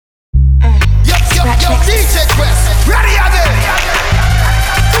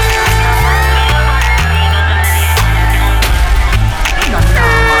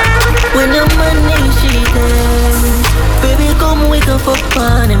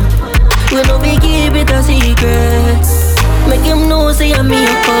We know we keep it a secret. Make him know say I'm me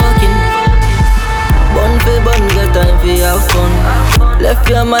fucking. Bun for bun, got time for have fun. Left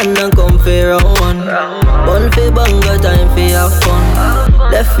your man and come for round one. Bun for bun, got time for have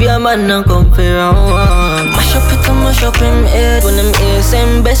fun. Left your man and come for round one. Mash up it and mash up him head. When them ears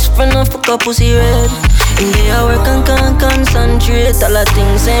same best friend and fuck a pussy red. In the hour can't concentrate. All the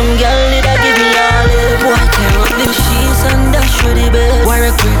things same girl did I give me all it. Boy tear up the sheets and dash for the bed. Why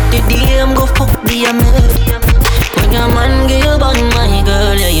regret the DM go fuck the amid. When your man give you bun my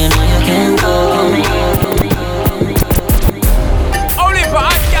girl, yeah you know you can't call me. Only for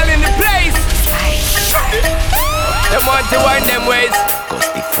hot girl in the place. Them want to wind them ways.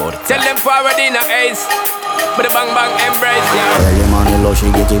 Tell them forward in a ace. But the bang bang embrace, yeah. Early morning love,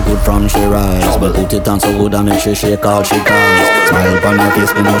 she get it good from she rise. But put it on so good I make sure she call, she calls. Smile upon her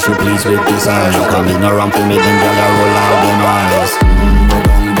face, me know she pleased with this eyes. Coming around to me, them girl a roll out them eyes. Go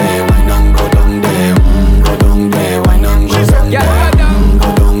down there, why not go down there? Go down there, why not go down there? Go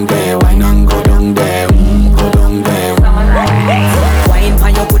down there, why not go down there? Go down there. Wine for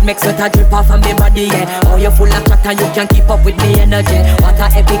your good, make sweat a drip off of me body, yeah. Oh, you full of chat and you can keep up with me energy. What a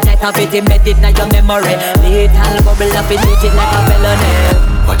epic night of it, embedded in your memory. Little bubble up, it hit it like a felony.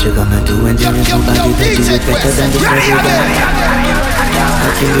 What you gonna do when there is nobody that do it better than this everybody? I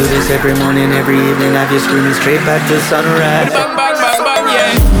can do this every morning, every evening. Have you screaming straight back to sunrise. Bang bang bang bang,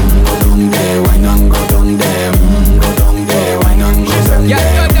 yeah. Go down there, why not go down there? Go down there, why not go down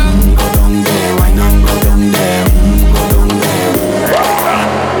there? Go down there, why not go down there? Go down there.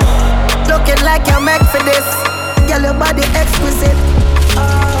 Looking like you're made for this. Girl, your body exquisite.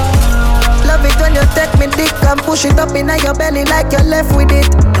 Love it when you take me dick and push it up in your belly like you're left with it.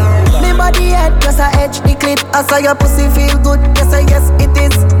 Me body head just a edge the clit. I saw your pussy feel good. Yes, I guess it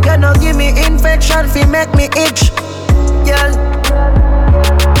is. You know give me infection, fi make me itch. Girl,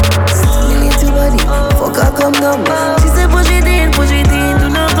 stimulate your body. Fuck her, come down. She say push it in, do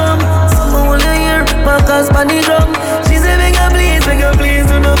not come. Someone will hear, back us panic drum. She say beg her please, do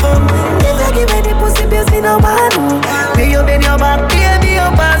not come. If I give me the pussy, please me no man. Be you bend your back, baby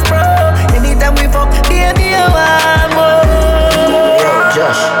your pass, bro. Anytime we fuck, baby you want more. Yo,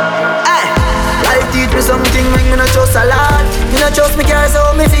 Josh. Life teach me something when me not trust a lot. Me not trust me car,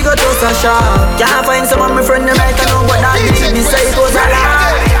 so me figure trust a shot. Can't find someone my friend them right, I know what that mean. Me say it was a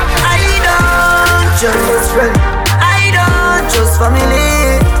lie. I don't trust friend, I don't trust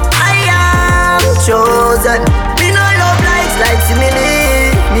family. I am chosen. Me no love like simile.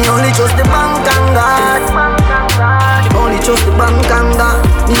 Me only trust the bank and God. Only trust the bank and God.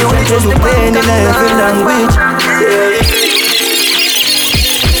 Me only trust the bank and God. In every language.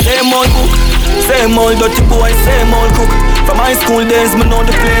 Same old book, same old dirty boy, same old cook. From high school days, me know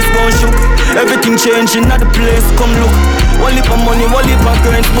the place gon' shook. Everything changing at the place, come look. One lip of money, one lip of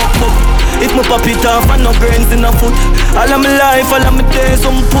grains, book. If me pop it off, and no grains in a foot. All of my life, all of my days,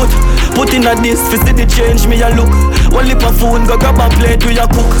 I'm put in a this, fi see the change, me a look. One lip of food, go grab a plate, we a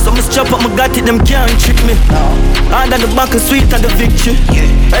cook. So me strap up, me got it, them can't trick me. Hard at the back, sweet at the victory.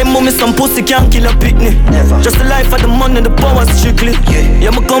 Hey mommy, some pussy can't kill a picnic. Just the life of the money, the power strictly. Yeah,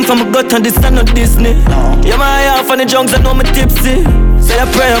 me come from a gut and this and not Disney. Yeah, my eye off on the junks, I know me tipsy. Say a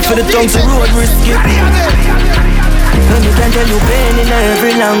prayer for the tongues, the road risky. And you can tell you pain in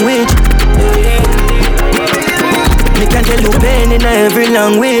every language. Me can tell you pain in every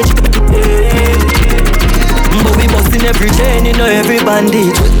language. But we bustin' every chain in every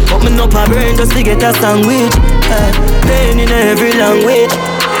bandage. Open up a brain just to get a sandwich. Pain in every language.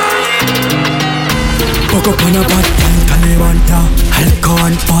 Fuck up on a bad girl, Talibanta. Alcohol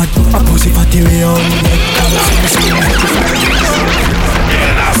and pot, a pussy fatty way on.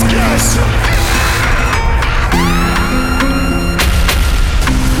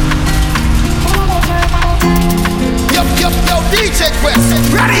 Yo, DJ Quest,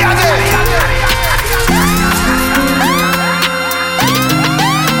 ready again.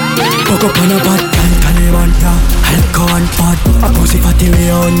 Fuck up on a bad girl, Talibanta. Alcohol and pot, a pussy fatty way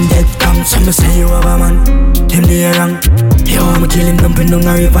on. Dead come, some say you have a man. Him the wrong. Yo, I'm killing them, but no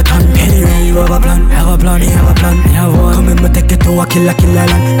river ton. Anyway, you have a plan, you have a plan. Come in, me take it to a killer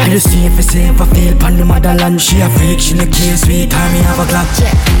land. I just see if I feel pan the motherland. She a freak, she no care, sweet time, me have a clock.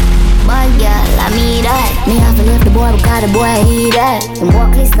 Bad girl, I mean that. Me have to leave the boy because the boy hate that. Him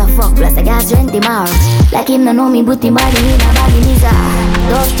walk list no fuck, plus I got strength him out. Like him no know me, but him body me, na body me sa.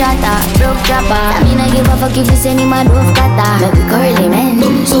 Dove chatter, broke chopper. I mean I give a fuck if you send him a dove cutter. Make we curly man,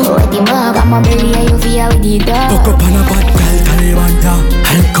 so wet him up. I'm a belly and you feel with the dog. Fuck up on a bad girl, Talibanta.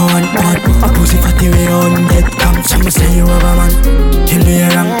 Alcohol and pot, a pussy fatty way on. Dead come, some say you have a man. Him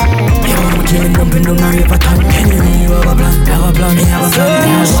the wrong. Yo, I'm killing them, but no river ton. Anyway, you have a plan, me have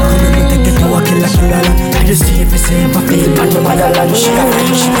Take it to a killer. I just see if it's same for people and the motherland. She a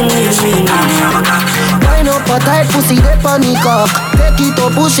Wind up a tight pussy, they panic up. Take it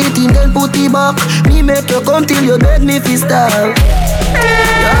up, push it in, then put it back. Me make you come till you beg me fi stop.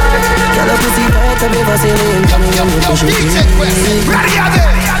 Girl, a pussy tight, I'm never sailing. Come in and push it in.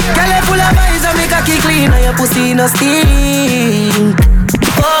 Girl, a full of eyes and make a kick clean. And your pussy no stink.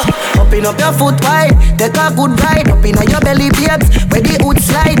 Open up your foot wide, take a good ride. Up in your belly, babes, where the hood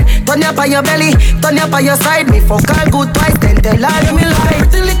slide. Turn up on your belly, turn up on your side. Me fuck all good twice, then tell her me lie.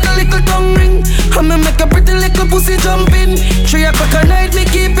 Pretty little tongue ring, I'ma make a pretty little pussy jump in. 3 o'clock at night, me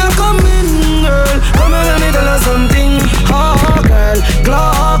keep you coming, girl. Come and let me tell her something. Oh girl,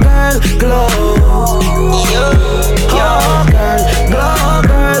 glow, girl, glow. Oh girl,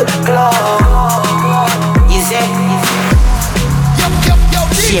 glow. You say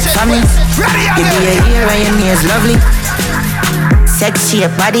shape for me. Give me a ear and your nails lovely. Sexy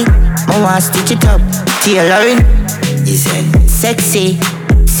body, I want stitch it up. Tailoring. You say sexy,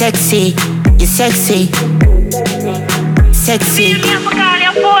 sexy, you sexy, sexy.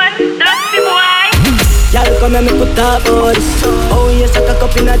 Y'all come and me put up about this. Oh yes, I cock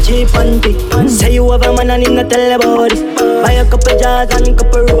up in a cheap panty. Say you have a man and him not tell about this. Buy a couple jars and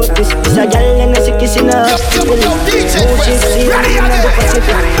couple rotis. It's a gal and a sick kiss in a hospital. Oh she's see me in the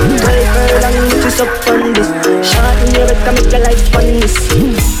Pacific. 12 girl and me twist up on this. Shot in your head can make your life on this.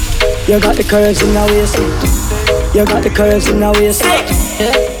 You got the curves in the waist. You got the curves in the waist.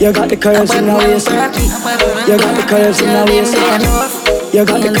 You got the curves in the waist. You got the curves in the waist. You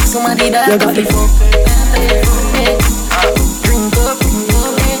got the Drink up,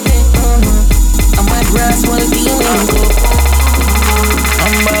 I'm a grass while being up.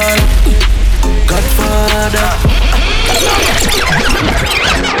 I'm a Godfather.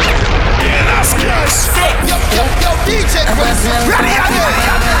 Yeah, that's good. Yo, DJ, ready again.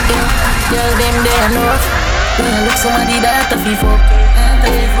 Tell them they enough. Look somebody that a fi fuck.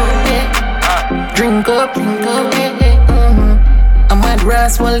 Drink up, I'm a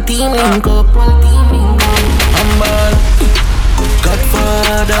grass while team link up. I'm ball,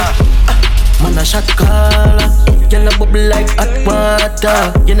 Godfather. Man a shot caller. Girl a bubble like hot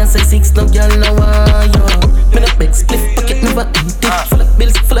water. You know say 6 no girl no wire. Me no beg split pocket never empty. Full of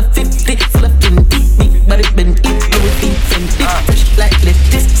bills, full of 50, full of 20. Big body bend it, Louis V Fendi. Fresh like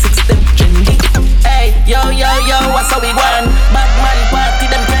lettuce, 6 them trendy. Hey, yo, what's how we going? Bad man party,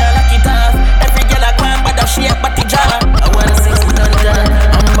 them girl lock it off. Every girl a go and bad a shape body jar. I wanna 6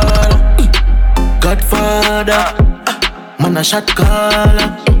 I'm ball, Godfather. Man a shot caller.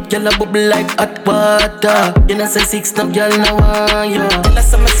 Girl a bubble like hot water. You know say 6 no girl no wire. Tell us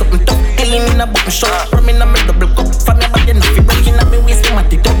some something tough, clean in a bucket shop. Rum in a me double cup. For me body no fi breaking a me waist me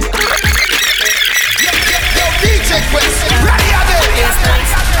matty up. Yo, DJ Quest, ready again. Place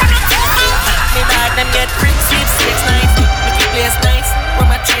nice. Me dog them get rich, sweet, sex nice. Make it place nice. Where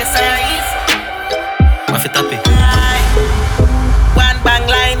my chase eyes. What fit up it? One bang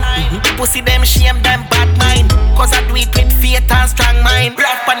line. Pussy them shame them bad mind. Cause I do it with faith and strong mind.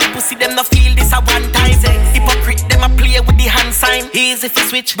 Grab on the pussy them no feel this a one time. Hypocrite them a play with the hand sign. Easy fi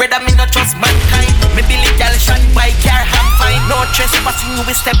switch, brother me no trust mankind. Me Billy gal shine by car ham fine. No trespassing you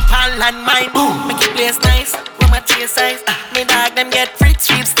will step on landmine. Boom, make it place nice. Where my chase size. Me dog them get free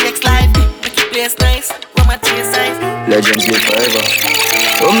sweepstakes live. Make it place nice. Where my chase size. legends live forever.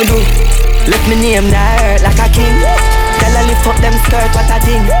 What me do? Let me name that hurt like a king. Tell her lift up them skirt, what a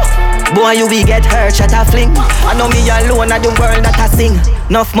thing. Boy, you will get hurt, shut a fling. I know me alone at the world that I sing.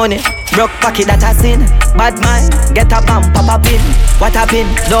 Enough money, broke pocket that I sin. Bad man, get a bump, pop a pin. What a pin,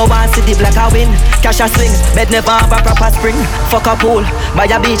 don't want see the black a win. Cash a swing, bed never have a proper spring. Fuck a pool, by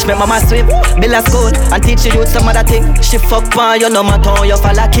a beach, make mama swim. Build a school, and teach you some other thing. She fuck man, you no matter how you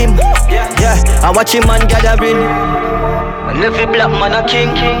fall like him. Yeah, I watch him man gathering. And every black man a king.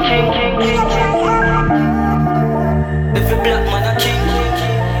 Every black man a king.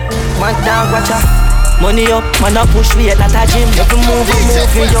 Man dog watch a money up, man a push weight at a gym. Every move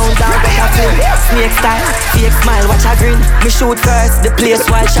you young dog watch a film. Snake style, fake smile, watch a grin. Me shoot first, the place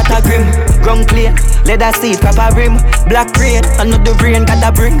while shot a grim. Ground clear, leather seat, proper rim. Black rain, another rain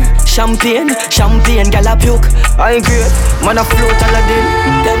gotta bring. Champagne, gal a puke. I great, man a float all a din.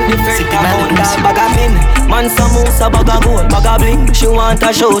 Then different amount of bag a min. Man some moose a bag a gold, bag a bling. She want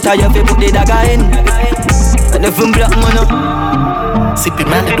a shout, I have to put the dagger in. And if I'm black man Sippy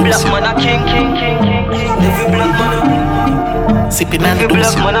man the black man a king. Every black man Sippy man the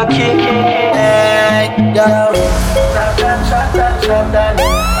black man a king. Hey, yo.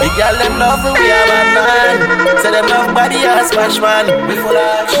 The girl them love we a bad man. Say them love body and smash man. We full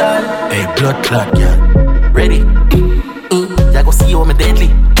of action. Hey, blood clot girl, ready? I go see how me deadly.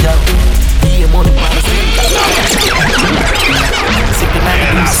 Yo, be a money man. Sipping on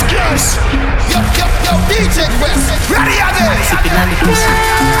the juice. Yo, DJ Quest, ready again. Sipping on the juice.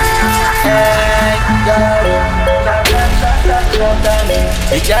 Hey,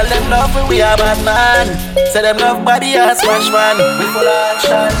 the girl them love when we are bad man. Say them love body and smash man. We full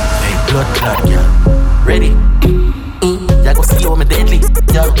action. Hey, blood clot girl, ready? Ya go see how me deadly.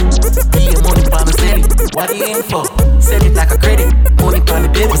 Yo, be a money pan me steady. What are you in for? Sell it like a credit. Money pan the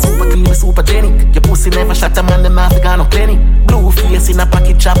baby. Super clean, super Jenny. Your pussy never shot a man, them half got no plenty. Blue face in a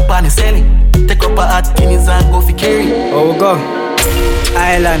pocket chop pan and sell it. Take up a hot guineas and go for carry. Oh go.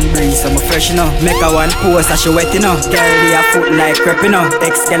 Island breeze, I'm a fresh, you know. Make a one pose, and she wet, you know. Girl, they a foot like crepe, you know.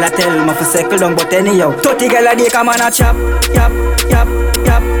 Ex girl a tell me for circle down, but anyhow 30 girl a day come on a chop. Yap, yap,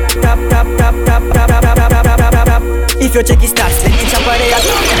 yap, yap, yap, yap, yap, yap, yap, yap, yap, yap, yap. If you check his stats, then it's a party. Yeah,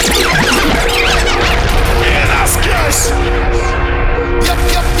 that's good.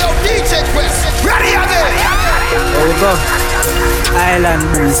 Yo, DJ Quest, ready again. Oh go. Island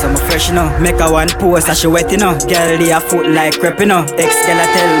breeze, I'm a fresh, you know. Make a one pose, and she wet, you know. Girl, they a foot like crepe, you know. Ex girl a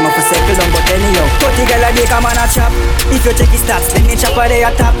tell me for circle down, but anyhow 30 girl a day come on a chop. If you check his stats, then it's a party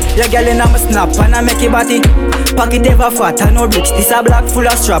a top. Your girl in a my snap, and I make it body. Pocket ever fat, I no bricks. This a black full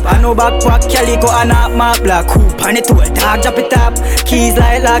of strap. I no backpack, calico and a mark black. Hoop on the tool, dog drop it up. Keys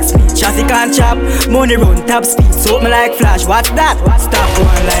like lock speed, traffic and chop. Money run top speed, soap me like flash. What's that? Stop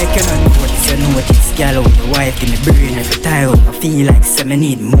going like you know notice. You notice, girl, with your wife in the brain every time. I feel like some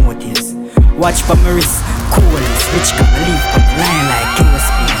need motives. Watch for my wrist, coolest. Bitch can leave on the line like close.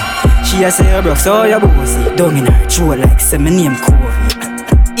 She a say her broke, so you bossy. Down in her throat like some name Covey.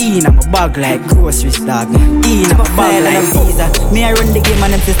 In a bag like grocery stock. In a bag like visa. Me I run the game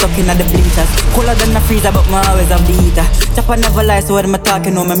and them still stuck in the bleachers. Cooler than a freezer but me always have the heater. Chopper never lie, so when I'm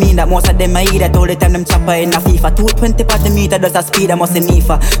talking no me mean that. Most of them I eat that all the time them chopper in a FIFA. 220 per the meter does a speed I must see me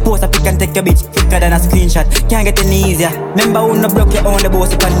for. Post a pic and take a bitch quicker than a screenshot. Can't get any easier. Remember when I broke your own the boss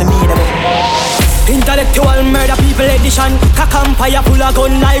up on the meter. Intellectual murder people edition. Cock empire full of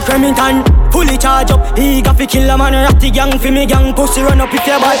gun like Remington. Fully charge up, he got fi kill a man. Ratty gang fi me gang, pussy run up if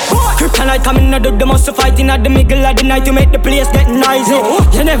you bad. Kryptonite coming out of the muscle fighting at the middle of the night to make the place get noisy.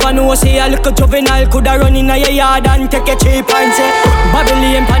 You never know, say a little juvenile coulda run in a your yard and take a cheap and say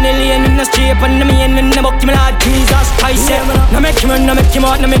Babylon, Panellian in the street and the man in the buck me like Jesus Christ. No make him run, no make him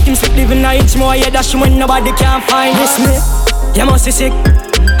out, no make him sleep living a inch more. Yeah, dash when nobody can find this me. You must be sick.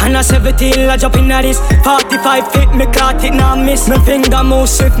 And a 17, I jump in at this 45 feet, me caught it, now miss. Me finger move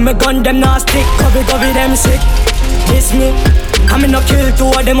swift, me gun them now stick. Covey, them sick. This me, I'm in a kill two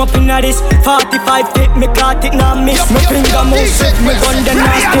of them up in at this 45 feet, me caught it, now miss. Me finger move swift, me gun them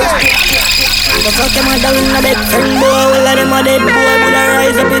now stick. The fuck them a down in a bed, friend boy. All of them a dead boy, would I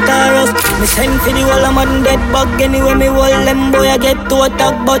rise up it or us. Me send for the whole of man dead bug. Anyway, me hold them boy, I get to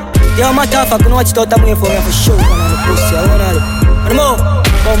attack. But yo, my tough, I can watch out and wait for me for sure. Man, I'm a pussy, I wanna do. But more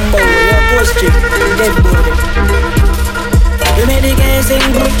Bumbo, you're a ghost chick, dead body. You make the guy sing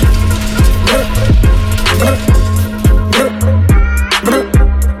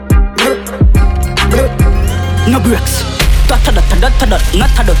no breaks. Not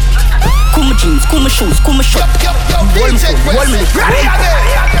a dot. Cool my jeans, cool my shoes, cool my shirt. Wall me lick.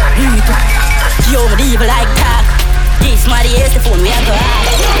 Yo, the evil like tag. This money is the phone, we are go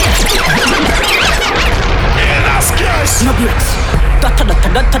no breaks.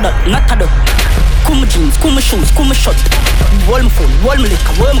 Not a dot. Cool my jeans, cool my shoes, cool my shirt. Wall my phone, wall my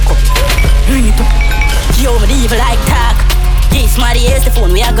liquor, wall my cup. Yo, the evil like tag. This money is the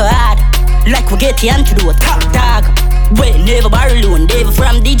phone, we are go hard. Like we get the antidote, top dog. Well, never borrow loan, never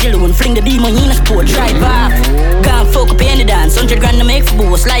from DJ loan. Fling the beam on in a sport, drive off. Gone fuck up in the dance, 100 grand to make for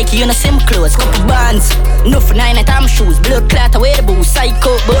boss. Like you in a sim clothes, couple bands. No for 9 at time shoes, blood clot away the booze.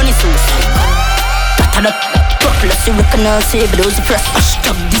 Psycho, bunny sauce. Buckle, see we can all say, but those are press.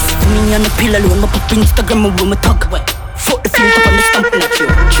 Stop this for me on the pill alone. My pop Instagram, my woman talk. Fuck the filter on the stump like you.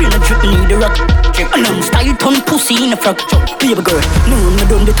 Train a drip, need a rock. And I'm style ton pussy in a frog. Baby girl, no, me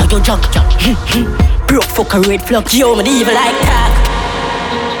done the tag your jog. Broke fuck a red flag. Yo, me the evil like tag.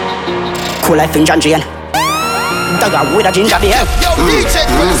 Cool life in Janjian. Dug out with a ginger beer.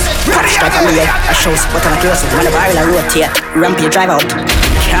 Strike on me, a show spot on a close. Man, a barrel, I rotate. Rampy drive out.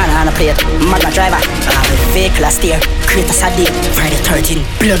 Can on a plate. Magna driver. I have a vehicle, a steer. Create a sad day. Friday 13.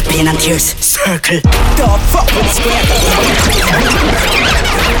 Blood, pain, and tears. Circle. Dog, fuck with the square.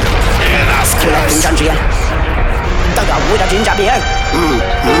 Cool life in Janjian. Dug out with a ginger beer.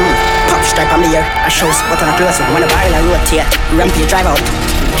 Pop stripe on me here. A show spot on a close. When a barrel, I rotate. Rampy drive out.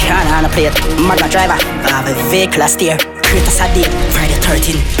 Can on a plate. Magna driver. I have a vehicle, a steer. Creators a day, Friday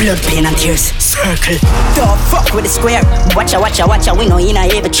 13, blood, pain and tears, circle. Don't fuck with the square. Watcha, we know in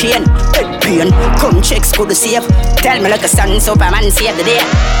a every chain. Head pain, come check school to save. Tell me like a son, Superman save the day.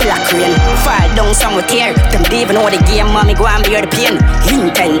 Black rain, fall down somewhere tear. Them don't even know the game, mommy go and bear the pain.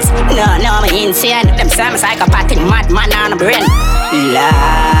 Intense, no, me insane. Them some psychopathic madman on the brain.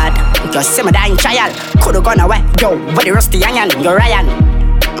 Lord, just see my dying child. Coulda gone away, yo, with the rusty iron, you're Ryan.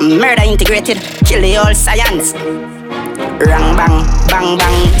 Murder integrated, kill the whole science. Rang bang, bang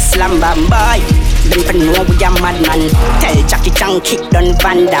bang, slam bam boy. Them for know we a madman. Tell Jackie Chan kick down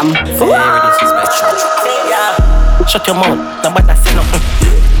Van Damme. Shut your mouth, nobody say nothing.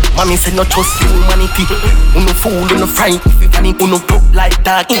 Mommy say no trust humanity. Uno fool, uno fright. If you panic, uno broke like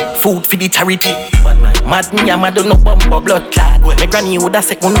that. Food for the charity. Mad me, I'm mad, no bumper blood clad. My granny woulda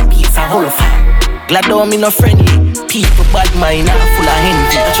said uno piece a whole fat. Glad on me no friendly. People bad mind are full of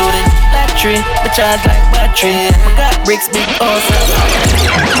envy. I show them that tree, but charge like battery. I got bricks, big boss.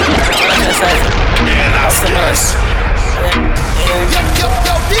 That's the nurse. Yo,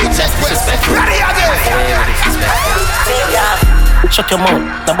 DJ Quest. Ready again. Shut your mouth,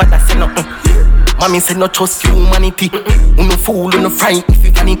 nobody say nothing. Mommy say no trust humanity. Uno fool, uno fright. If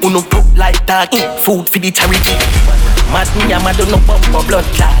you panic, uno broke like that. Food for the charity. Mad me, I'm mad, no bumper blood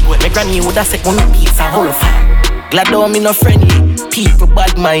clad. My granny woulda said uno piece a whole fat. Glad on me no friendly. People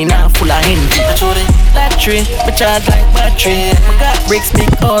bad mind are full of envy. I show them that tree, but charge like battery. I got bricks,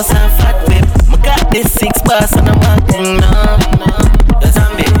 big house and fat whip. I got this 6 bars and I'm walking now.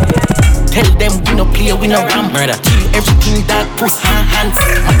 Tell them we no play, we no ram. Murder, kill everything that push our hands.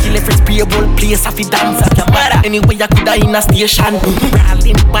 I kill every sprayable place of the dance. Anyway, I could die in a station.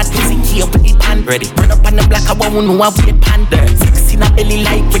 Brawling bad music here with the band. Ready, run up on the black, I won't know how we pan. 6 in a belly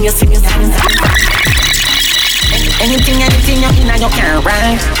like when you sing your songs. Anything you in and you can't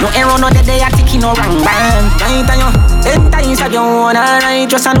rhyme. No error, no the day I think you no wrong band. Right on you, 10 times of your own alright.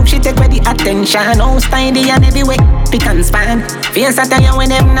 Just a look, she take away the attention. No style and everywhere, pick and span. Face a tell you when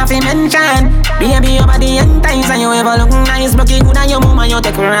them nothing mention. Baby, your body and times and you ever look nice. Looking good on your mama, you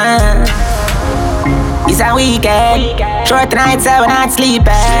take a run. It's a weekend, short nights, so we're not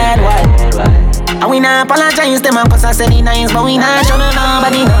sleeping. What? And we not apologize them and cause I say the nice, but we not show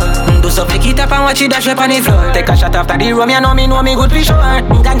nobody no. Do so pick it up and watch it dash up on the floor. Take a shot after the room, you know me good for sure.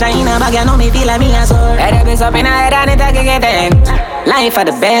 Ganja in a bag, you know me feel like me a sore. Head up is up in a head and it a get in. Life are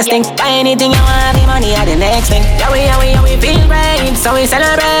the best thing. Buy anything you want, the money are the next thing. Yeah, we feel right, so we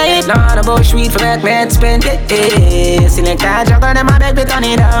celebrate. Not a bush weed for make me spend it. Select a juggle, them a beg me turn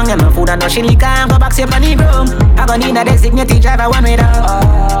it down. Get my food and no chili can go back safe on the room. I gon' need a designated driver one way down.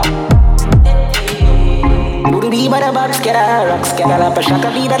 Be but a box, get a rocks, get a lap, a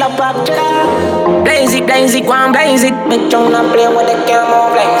shaka, be that a pop, blaze it, go and blaze it. Make John not play with the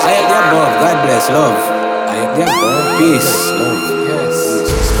camera, blaze it. I have them, love, God bless, love. I have them, love, peace, love, yes.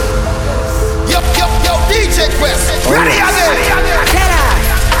 Yo, DJ Quest, ready again.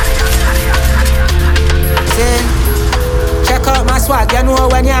 Check out my swag, you know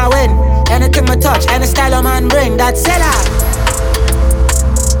when you win. Anything I touch, any style a man bring, that's Sella.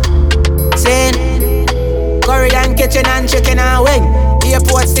 Sin. Curry and kitchen and chicken and wing.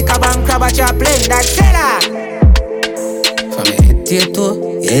 Airport sticker bank crab at your plane. That's Sella. From your head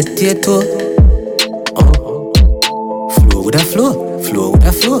to your toe. Oh. Flow with a flow.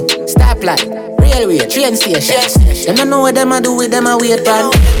 Stoplight, railway, train station. Them don't know what them a do with them a wait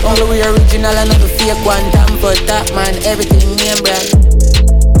pan. Only we original and not the fake one. Damn but that man, everything name brand.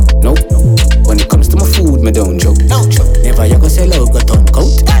 Nope. When it comes to my food, me don't joke. Never you go sell out, got on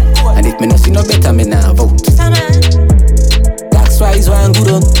coat. And if me no see no better, me nah vote. Tax wise, one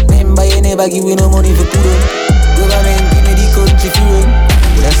good on. Remember you never give me no money for good on. Government give me the country for run.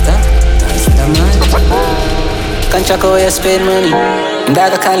 That's that. That's the man. Can't check how you spend money. And I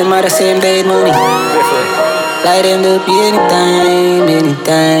call him out the same day money. Light them up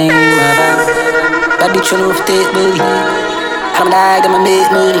anytime. That bitch you know if take money. I'm like them I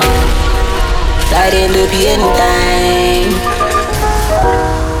make money. Light them up anytime.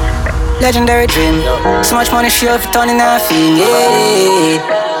 Legendary dream. So much money she off turning off in, yeah.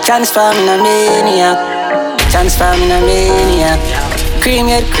 Transform in a maniac. Cream,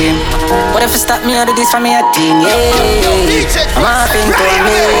 yeah, cream. What if you stop me out of this for me a team, yeah. I'm off into a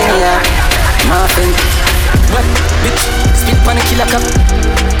maniac. I'm off in. What, bitch? Spit on the killer cup.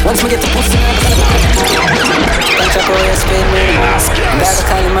 Once me get the pussy, can't check how you spend money. And I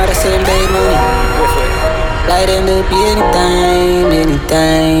call him out the same day money. Light them up anytime,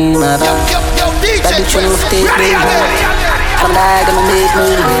 my bad. That bitch you know if take me. I'm like I'ma make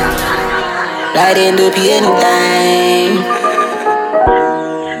money. Light them up anytime.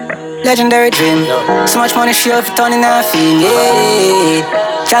 legendary dream. So much money, she off turning a fiend, yeah.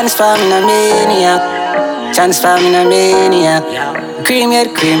 Transform in a maniac. Transform in a maniac. Cream, yeah,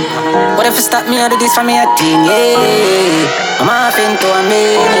 cream. What if you stop me out of this for me a thing, yeah. I'm off into a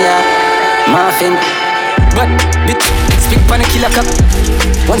maniac. I'm off in. But, bitch, speak on the killer cup.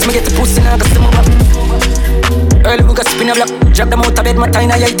 Once me get the pussy, now I got to move up. Early we got spin a block. Drop them out of bed, my time,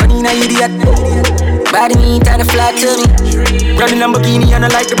 I turn in a idiot. Body neat and a flat to me. Running Lamborghini and I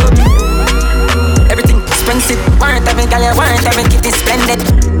like the book. Everything expensive. Warrant having gal, warrant having kitty splendid.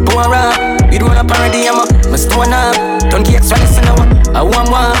 Boy, you doing a parody, I'm a stone up. Don't get extra listen now. I want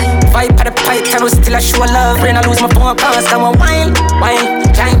more. Vibe at the pipe, I was still a show love. Brain I lose my phone, cause I'm a wild.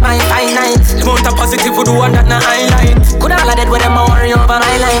 Giant by 5 nights. The amount of positive we do one that not highlight. Could all of that with them I worry over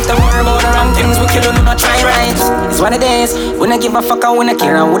my life. Don't worry about the wrong things we kill you, do not try right. It's one of days. When I give a fuck, I wanna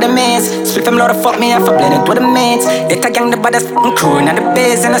care and with the mates. Split them load of fuck me, I for blend it with the mates. They tag gang the baddest crew in the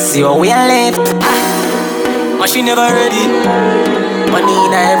base. And I see how we are left. Machine never ready. Money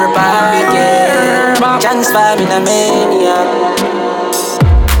in everybody, yeah. Transform in a maniac.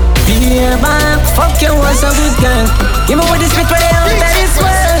 Beer back, fuck you was a good girl. Give me what this spit where they out of this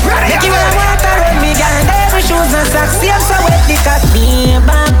world. Make you wanna water with me, girl. Every shoes and socks, see I'm so wet, they cut beer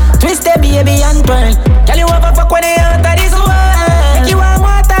back. Twist the baby and pearl. Girl, you ever fuck when they out of this world. Make you wanna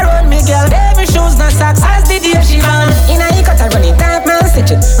water with me, girl. Every shoes and socks, as the day she born. In a cut, I run it tight, man,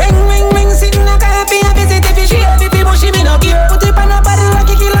 stitch it. Ring, ring, ring, sit in a coffee, and visit if she have it, but she me no care. Put it on a body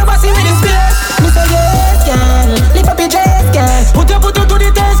like a killer, bossy with the spear. Me say yes, girl. Lift up your dress, girl. Put you to the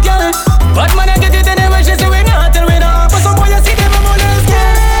test, girl. But man, I get it anyway, she say we not till we not. But some boy, you see them, I'm all less,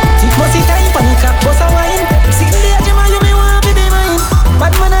 girl. Tick must see time, panic clap, bust a wine. See the edge, man, you me want to be mine.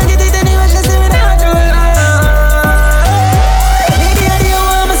 But man, I get it anyway, she say we not till we not. Lady, I do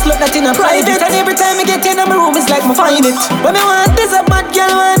want me slut that in a private. And every time I get in my room, it's like me find it. When me want this a bad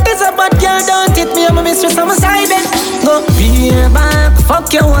girl, want this a bad girl. Don't hit me, I'm a mistress, I'm a side bet. Go beer back,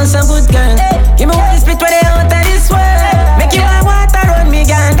 fuck you, want some good girl. Give me one split where they out of this world. Make you want water on me,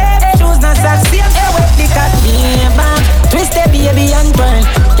 girl. Not sexy, I'm so wet, they cut me back. Twist the baby and pearl.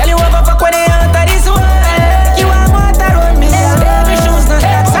 Girl, you ever fuck when they out of this world. You want water on me, girl. Baby shoes not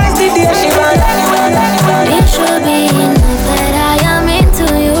sexy, the day she run. It should be enough that I am into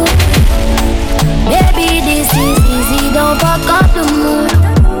you. Baby, this is easy, don't fuck up the mood.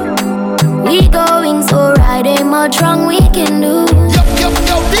 We going so right, ain't much wrong we can do. Yo,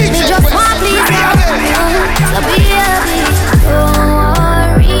 DJ, me just want please help you. So be happy, don't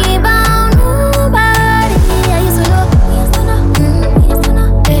worry about nobody. I used to know,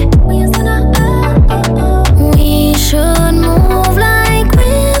 we should move like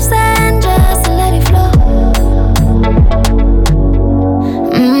waves and just let it flow.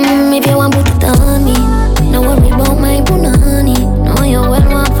 If you want put it on me, no worry about my punani. No, you well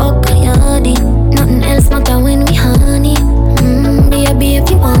want fuck a yardie. Nothing else matter when we honey. Baby, if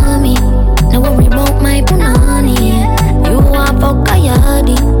you want me, no worry about my punani. You want fuck a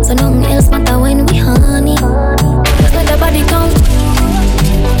yardie, so nothing else matter when we honey. Just let the body count.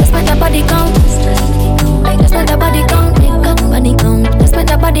 Just let the body count. Just let the body count. Make up body count. Just let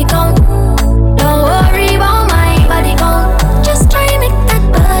the body count. Don't worry about my body count. Just try to make that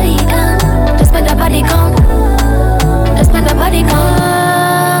body count. Just let the body count. Just let the body count.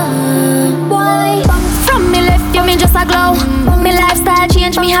 Why? From me left you, me just a glow. Me lifestyle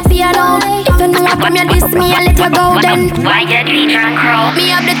change, me happy alone. If you know I come you diss me, I let you go then. Why you need and crow? Me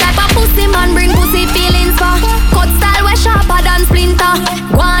have the type of pussy man bring pussy feelings for. Cut style way sharper than splinter.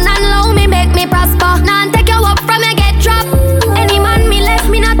 Go on and low me make me prosper. Now take you up from you get dropped. Any man me left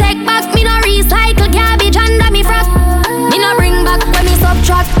me no take back. Me no recycle garbage under me frock. Me no bring back when me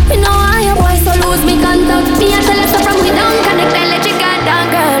subtract. Me know how your boy so lose me contact. Me a tell you so from we down connect and let you get down.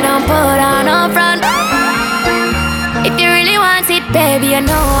 Girl don't put on up front. If you really want it, baby, you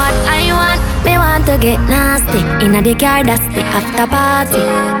know what I want. Me want to get nasty. Inna the car, that's the after party.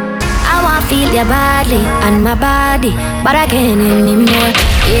 I want feel your body and my body, but I can't anymore.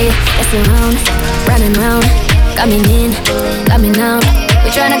 Yeah, it's around, running round, coming in, coming out.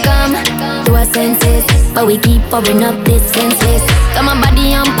 We tryna come to our senses, but we keep popping up this senseless. Got my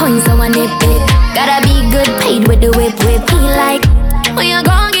body on point, so I nip it. Gotta be good paid with the whip. He like, when you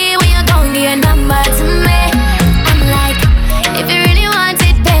gon' give your number to me. If you really want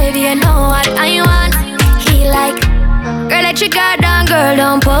it, baby, you know what I want. He like, girl, let your guard down, girl,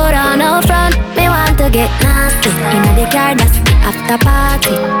 don't put on no front. Me want to get nasty, inna the car, that's the after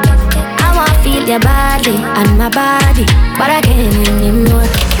party. I want feel your body and my body, but I can't anymore.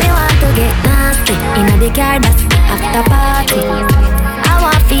 Me want to get nasty, inna the car, that's the after party. I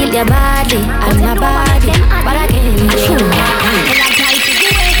want feel your body and my body, but I can't anymore.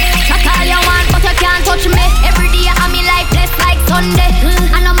 Monday.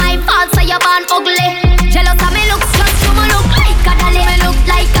 I know my fault, so you're born ugly. Jealous of me looks, just you me look like a dolly. Me look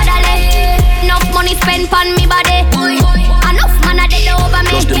like a dolly. Enough money spent on me body. Enough man a dead over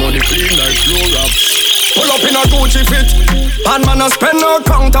me. Just the money clean like floor up. Pull up in a Gucci fit. And man a spend no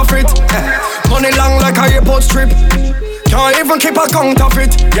counterfeit. Money long like a airport strip. Can't even keep a count of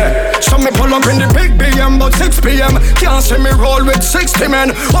it, yeah. So me pull up in the big BM, but 6 PM. Can't see me roll with 60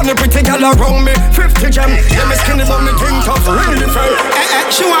 men. Only pretty gal around me, 50 gem. Yeah, me skinny but me think tough, really fair.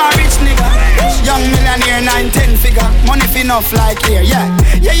 She want a rich nigga. Young millionaire, 9-10 figure. Money fi enough like here, yeah.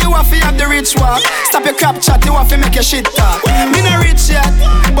 Yeah, you have to have the rich walk. Stop your crap chat, you have to make your shit talk. Me no rich yet,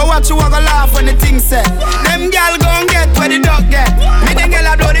 but what you want to laugh when the thing said. Them gal gon' get where the dog get. Me the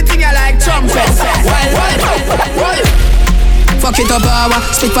gal I do the thing I like trumpet. Why? Fuck it up, power.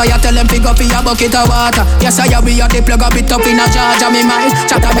 Stick fire, tell them pick up in your bucket of water. Yes, I have we are the plug a bit up in a charge of me mind.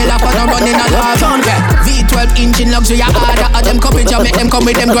 Chat a bell up and I'm running a lava. V12 engine luxury harder. At them coverage, I make them come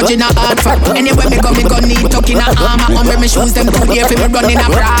with them grudge in a hard front. Anyway, me go need tuck in a armor. Under me shoes, them too dear for me running a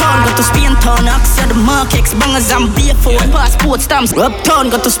bra. Uptown, got to Spain town, Axe, the markets, bangers and beer for passport stamps. Uptown,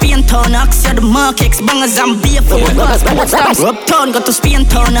 got to Spain town, Axe, the markets, bangers and beer for passport stamps. Uptown, got to Spain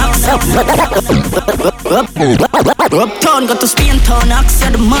town, Axe. Uptown, got to Spain town, Axe,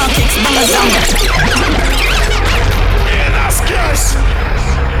 the markets, bangers and yeah, that's scarce.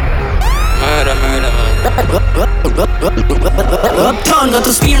 Murder, Uptown, got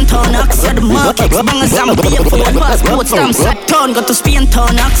to Spain town, Axe, the markets, bangers and beer for passport stamps. Uptown, got to Spain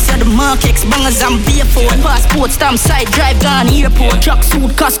town, Axe, the markets, bangers and beer for passport stamps. Side drive down airport, truck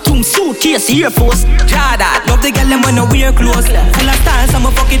suit, costume, suitcase, Air Force. Jada, love the girl them when I wear clothes. Full of stars, I'm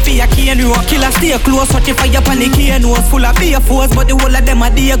a fucking for your cane road. Killer stay close, watch if I up on the cane nose. Full of beer force, but the whole of them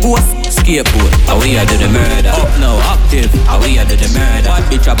are dear ghosts. Skateboard, how we are do the murder. Up now, active, how we are do the murder. Bad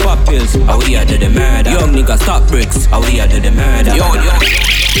bitch a pop pills, how we are do the murder. Young nigga stop bricks, how we are do the murder. Yo.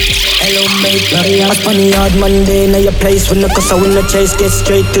 Hello mate, I spun the hard Monday. Now your place when the cause I win the chase. Get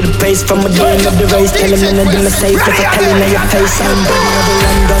straight to the pace from a day of the race. Tell him in the safe if I tell him now your face. I'm done.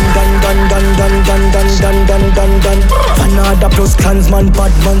 Fanada plus clansman,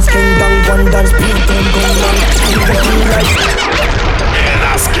 bad man's king down. One dance, beat on gun. Yeah,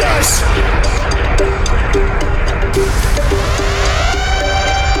 that's scarce.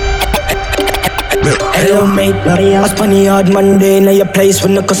 Hello mate, I spun the hard Monday. Now your place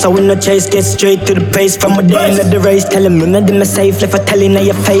when the cause I win the chase. Get straight to the pace from a day of the race. Tell him in the safe if I tell him now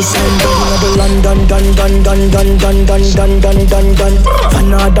your face. I'm done.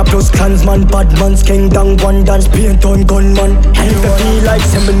 Fanada plus clansman, bad man's king down. One dance, paint on gunman. And if I feel like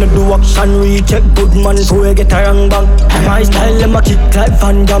sending the do action, recheck good man, so I get a wrong bang. My style, them a kick like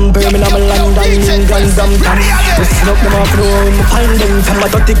Van Damme. Birmingham, London, England, Zamtam. Listen up, them off the road, me find them. From a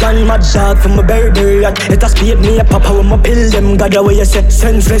dirty gun, mad dog, from a berry. It has paid me a papa when I pill them. God away you say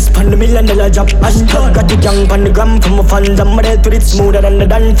senseless pan the $1 million job. Hashtag got the gang pan the gram from my fans. I'm ready to it smoother than the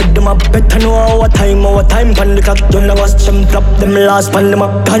dance. Fit them up better know our time pan the clock. Don't know what's them drop them last pan them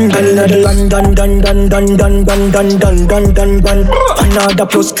up. Gun the London done. Another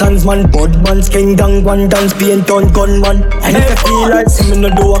plus clansman, bad man's king down. One dance paint on gunman. And if I feel like some no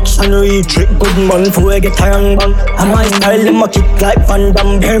do action trick good man before I get a young bang. And my style them a kick like Van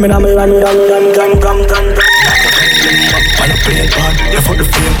Damme. Birmingham, London. On a plane part, yeah for the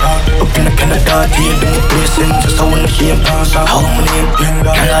fame part. Up in the Canada, deal them with prison. Just I wanna hear pass out. How my name, I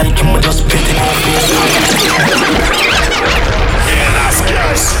like him, I just spit in my face. Yeah, that's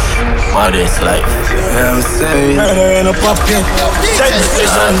scarce. What is life? Yeah, I'm saying. Murder in a pocket.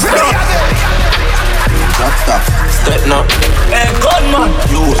 Stop. Step now. Hey, gunman.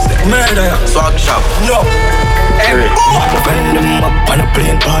 You murder. Swag shop. No. When them up on a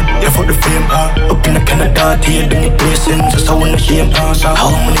plane part, yeah for the fame part. Up in the Canada, deal them with prison. Just I wanna hear pass out.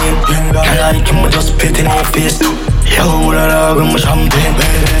 How my name, I like him, I just spit in my face. Yo, la la, I'm a champagne.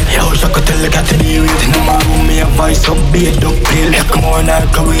 Yo, so I tell the cat to be waiting in my room. Me a voice up, beat up, pale. Yeah, come on, I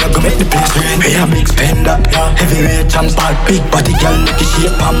go, we a go make the place rain. We a big spender, yeah. Heavyweight and bad, big body girl, make the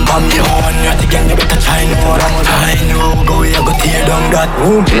shape, bam bam. Yo, and you're the gang, you better try no more. I know, go, we a go tear down that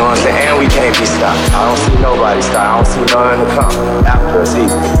room. You know what I'm saying? And we can't be stopped. I don't see nobody stop. I don't see none to come after us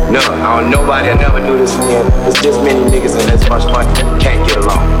either. No, nobody will never do this again. There's this many niggas and this much money. Can't get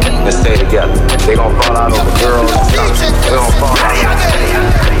along. Let's stay together. They gon' fall out over girls and stuff. They gon' fall out over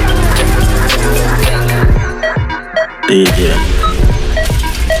DJ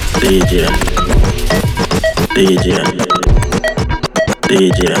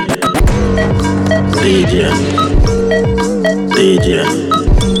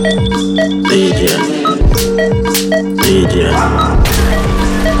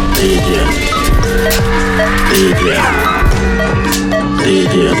Scope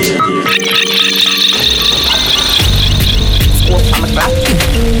from a clock,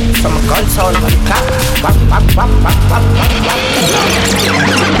 from a gun sound on the clock. Wap, wap, wap, wap, wap, wap, wap.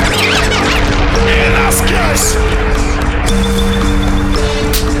 Hey, last guys.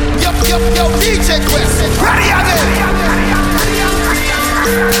 Yo, DJ Quest. Ready again.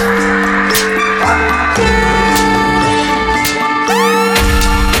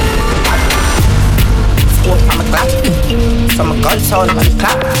 Scope from a clock, from a gun sound on the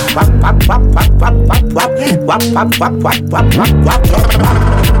clock. Wap, wap, wap, wap, wap, wap, wap. Wap, wap, wap, wap, wap, wap, wap, wap.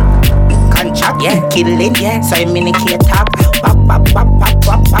 Contract, yeah, killing, yeah. So I'm in a key top. Wap, wap, wap, wap,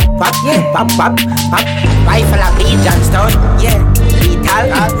 wap, wap, wap, yeah. Wap, wap, wap. Rifle of Lee Johnstone, yeah. Lethal,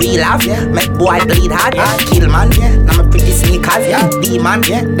 real off, yeah. Make boy bleed hard, yeah. Kill man, yeah. Now my pretty sneakers, yeah. Demon,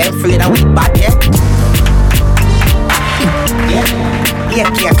 yeah. Them afraid of we bad, yeah. Yeah,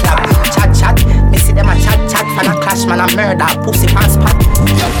 clear club, chat, chat. Me see them a chat, chat. Fan a clash, man a murder. Pussy pants pop.